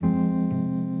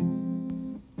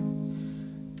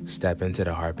Step into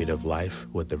the heartbeat of life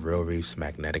with the Real Reef's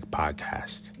Magnetic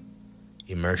Podcast.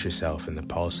 Immerse yourself in the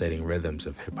pulsating rhythms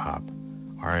of hip-hop,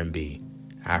 R&B,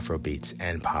 Afrobeats,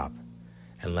 and pop,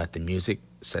 and let the music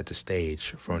set the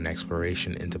stage for an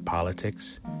exploration into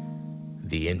politics,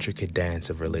 the intricate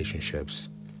dance of relationships,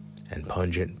 and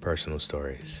pungent personal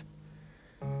stories.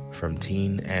 From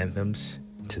teen anthems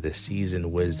to the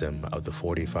seasoned wisdom of the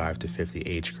 45 to 50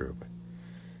 age group,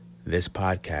 this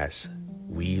podcast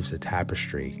weaves a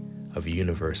tapestry of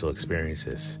universal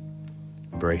experiences.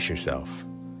 Brace yourself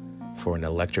for an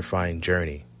electrifying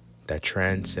journey that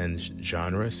transcends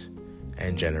genres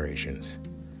and generations,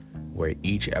 where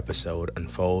each episode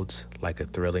unfolds like a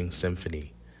thrilling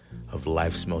symphony of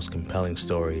life's most compelling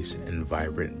stories and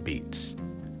vibrant beats.